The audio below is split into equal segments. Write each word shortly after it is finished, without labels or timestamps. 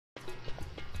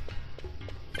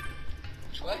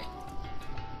Which way?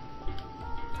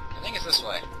 I think it's this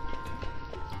way.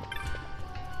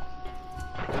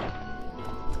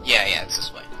 Yeah, it's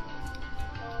this way.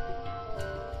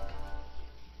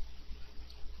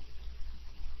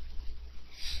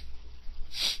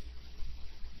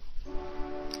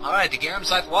 Alright, the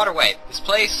Garamscythe Waterway. This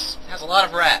place has a lot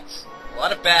of rats, a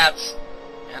lot of bats,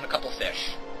 and a couple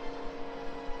fish.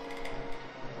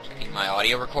 Checking my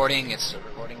audio recording, it's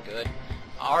recording good.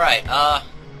 Alright,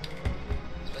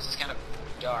 this place is kind of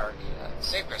dark.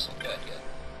 Save crystal, good.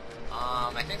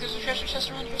 I think there's a treasure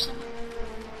chest around here somewhere.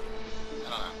 I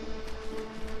don't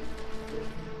know.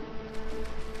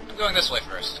 I'm going this way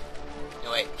first.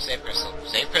 No, wait, save crystal.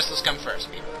 Save crystals come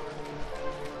first, people.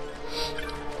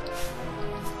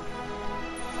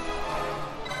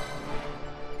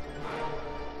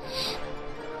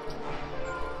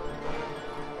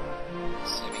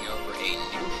 Saving over a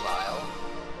new file.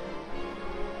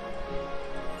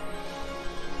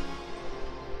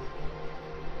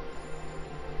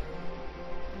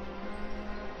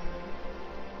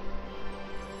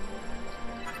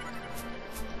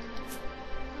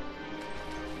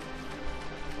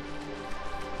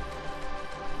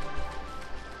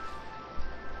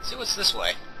 See what's this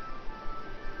way.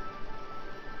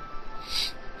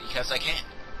 Because I can't.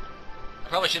 I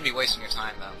probably shouldn't be wasting your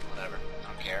time though. Whatever. I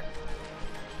don't care.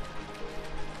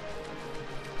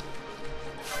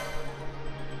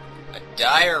 A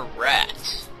dire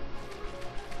rat.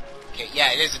 Okay,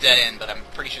 yeah, it is a dead end, but I'm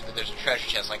pretty sure that there's a treasure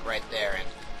chest like right there, and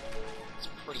it's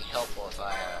pretty helpful if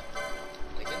I,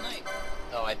 wait, didn't I?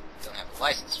 Oh, I don't have a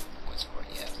license points for it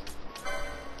yet.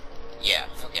 Yeah,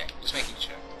 okay, just making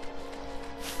sure.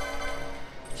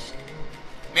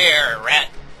 Come here, rat.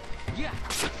 Yeah.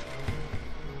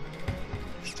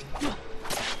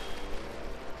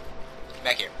 Get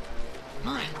back here.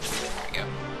 Mine. There we go.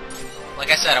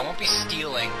 Like I said, I won't be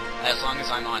stealing as long as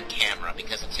I'm on camera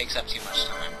because it takes up too much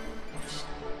time.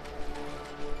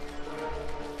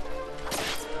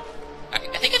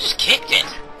 I think I just kicked it.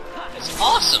 It's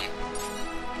awesome.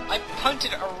 I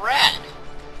punted a rat.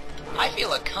 I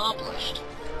feel accomplished.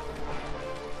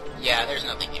 Yeah, there's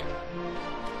nothing here.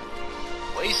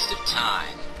 Waste of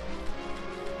time.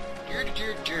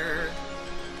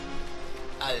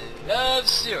 I love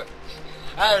sewer.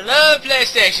 I love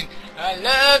PlayStation. I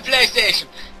love PlayStation.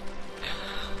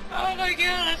 Oh my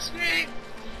god, that's great.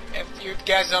 If you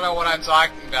guys don't know what I'm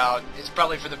talking about, it's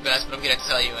probably for the best, but I'm gonna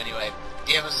tell you anyway.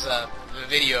 Give us the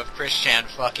video of Chris Chan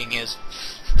fucking his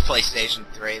PlayStation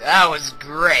 3. That was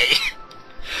great.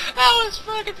 That was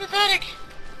fucking pathetic.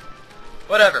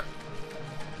 Whatever.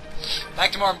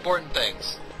 Back to more important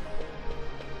things.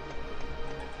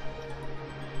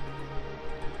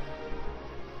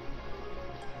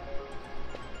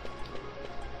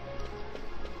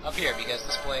 Up here, because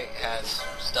this place has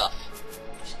stuff.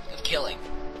 Of killing.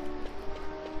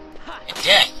 And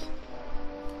death!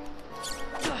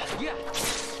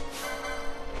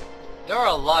 There are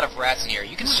a lot of rats in here.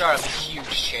 You can start up a huge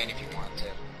chain if you want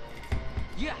to.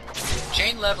 Yeah.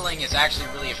 Chain leveling is actually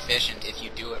really efficient if you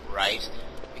do it right.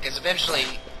 Because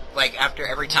eventually, like, after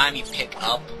every time you pick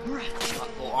up,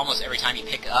 well, almost every time you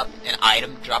pick up an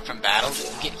item dropped from battle,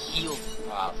 you get healed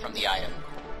from the item.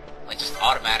 Like, just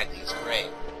automatically. It's great.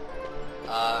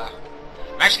 I'm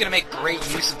actually going to make great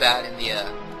use of that in the,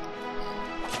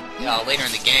 later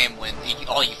in the game when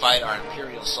all you fight are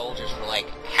Imperial soldiers for, like,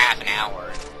 half an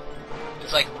hour.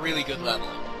 It's, like, really good leveling.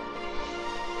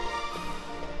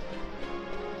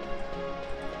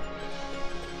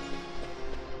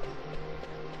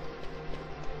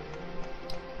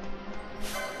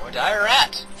 More dire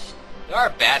rat! There are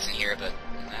bats in here, but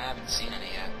I haven't seen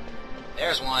any yet.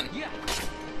 There's one. Yeah.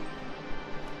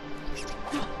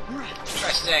 Try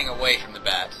staying away from the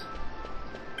bat.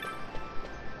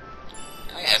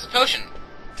 Oh, it has a potion.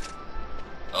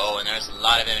 Oh, and there's a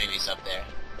lot of enemies up there.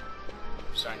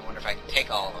 I'm starting to wonder if I can take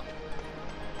all of them.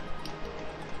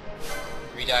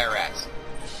 3 dire rats.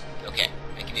 Okay,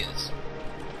 I can do this.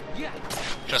 Yeah.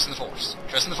 Trust in the force.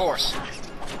 Trust in the force.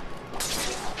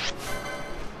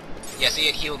 Yeah, see,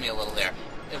 it healed me a little there.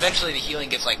 Eventually the healing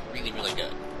gets, like, really, really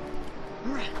good.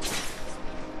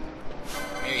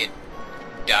 Maybe a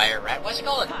dire rat? Why's it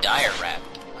called a dire rat?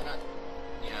 Why not,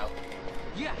 you know,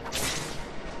 Yeah.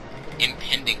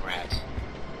 impending rat?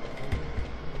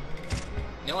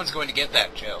 No one's going to get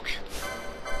that joke.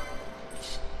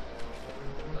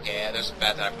 Okay, yeah, there's a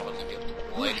bat that I probably won't be able to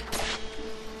avoid.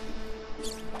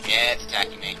 Yeah, it's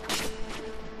attacking me.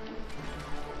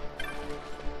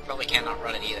 Probably cannot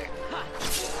run it either.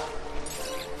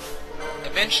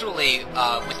 Eventually,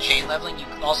 with chain leveling, you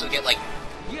also get, like,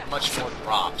 much more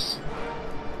drops.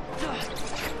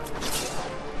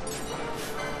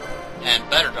 and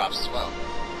better drops as well.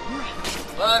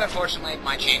 But unfortunately,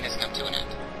 my chain has come to an end.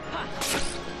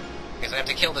 Because I have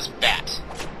to kill this bat.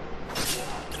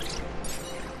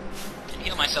 And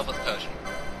heal myself with a potion.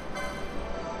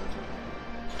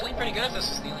 Feeling pretty good.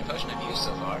 This is the only potion I've used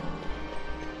so far.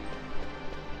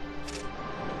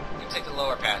 I'm gonna take the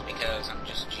lower path because I'm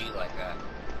just G like that.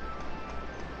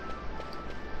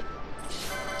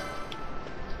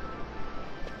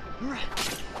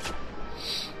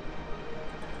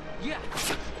 Yeah.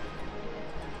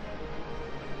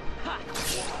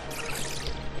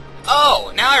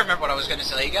 Oh, now I remember what I was going to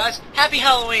tell you guys. Happy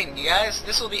Halloween, you guys.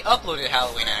 This will be uploaded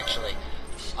Halloween, actually.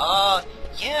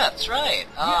 Yeah, that's right.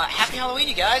 Happy Halloween,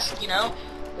 you guys. You know,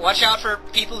 watch out for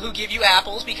people who give you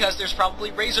apples because there's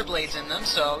probably razor blades in them,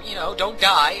 so, you know, don't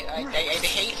die. I'd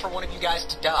hate for one of you guys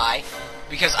to die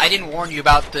because I didn't warn you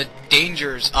about the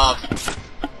dangers of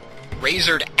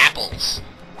razored apples.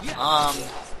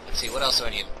 Let's see, what else do I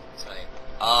need to tell you?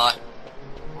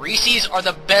 Reese's are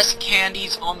the best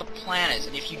candies on the planet,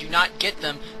 and if you do not get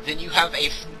them, then you have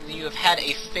had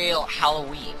a fail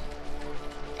Halloween.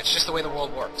 That's just the way the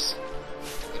world works.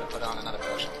 I'm gonna put on another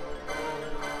potion.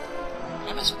 Can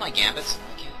I mess with my gambits?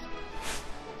 I can't.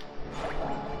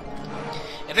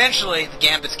 Eventually, the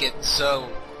gambits get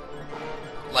so,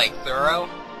 like, thorough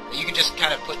that you can just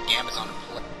kind of put gambits on and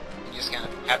play. You just kind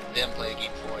of have them play the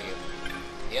game for you.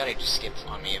 Yeah, they just skipped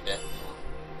on me a bit.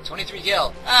 23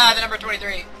 gil. Ah, the number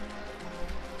 23.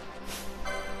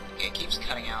 Okay, it keeps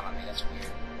cutting out on me. That's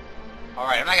weird.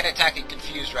 Alright, I'm not going to attack the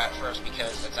confused rat first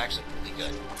because that's actually really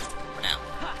good for now.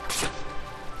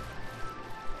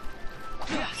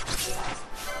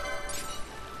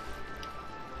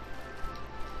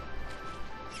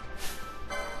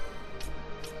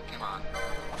 Come on.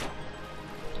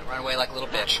 Don't run away like a little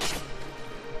bitch.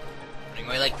 Running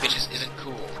away like bitches isn't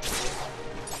cool.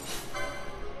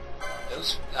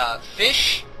 Those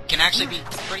fish can actually be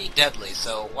pretty deadly,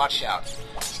 so watch out.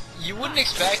 You wouldn't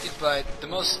expect it, but the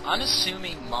most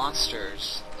unassuming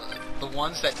monsters, the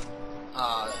ones that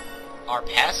are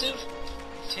passive,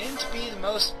 tend to be the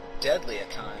most deadly at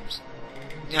times.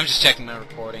 I'm just checking my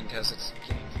recording because it's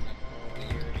getting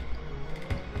weird.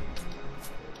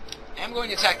 I'm going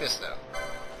to attack this though.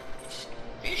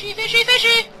 Fishy, fishy,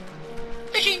 fishy!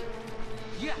 Fishy!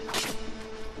 Yeah.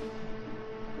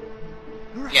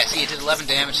 Yeah, see, it did 11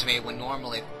 damage to me when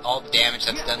normally all the damage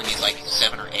that's done to me is like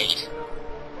 7 or 8.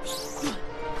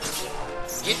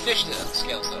 Get fish to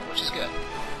scales though, which is good.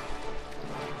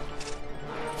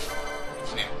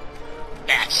 Come here.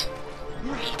 Bats.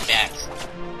 Eat bats.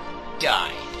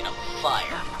 Die in a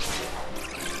fire.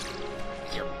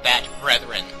 With your bat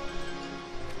brethren.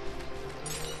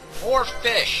 More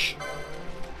fish!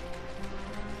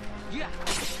 Yeah.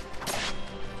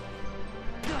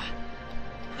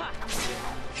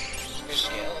 Fish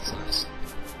scale, that's nice.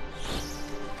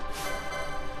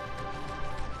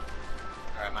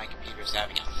 Alright, my computer's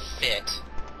having a fit.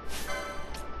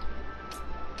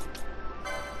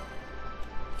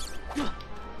 Get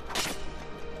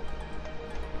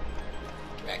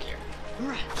back here.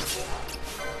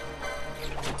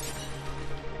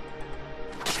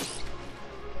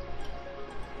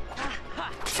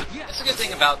 That's a good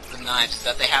thing about the knives, is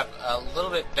that they have a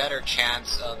little bit better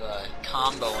chance of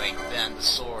comboing than the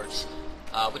swords,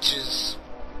 which is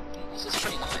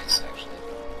pretty nice, actually.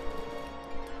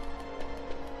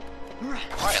 Alright,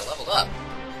 I leveled up.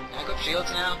 Can I equip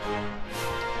shields now?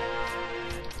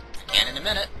 I can in a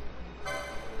minute.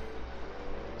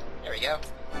 There we go.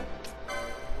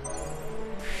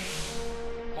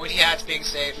 Pointy hats being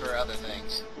saved for other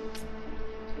things.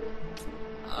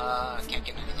 I can't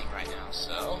get anything right now,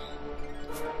 so...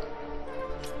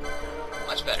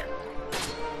 much better.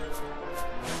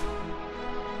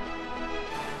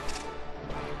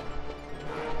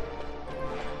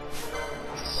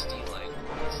 Stealing.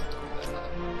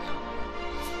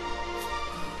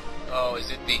 Oh, is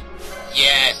it the...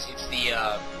 Yes, it's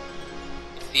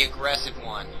the aggressive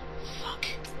one. Fuck.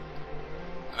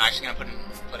 I'm actually gonna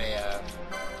put a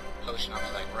potion on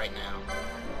me like right now.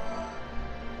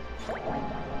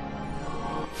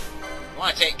 I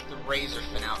want to take the razor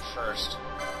fin out first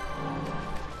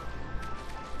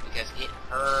because it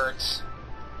hurts.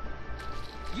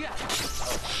 Yeah.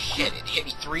 Oh shit! It hit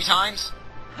me 3 times.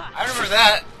 I remember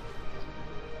that.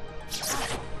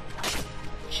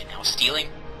 Shit! Now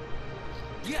stealing.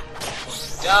 Yeah.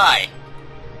 Die.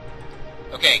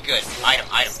 Okay, good. Item,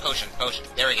 potion.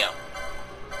 There we go.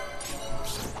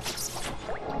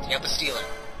 Take out the stealing.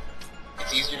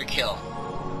 It's easier to kill.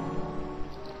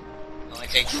 It only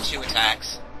takes 2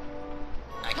 attacks.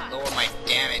 I can lower my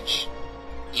damage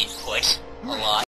input a lot.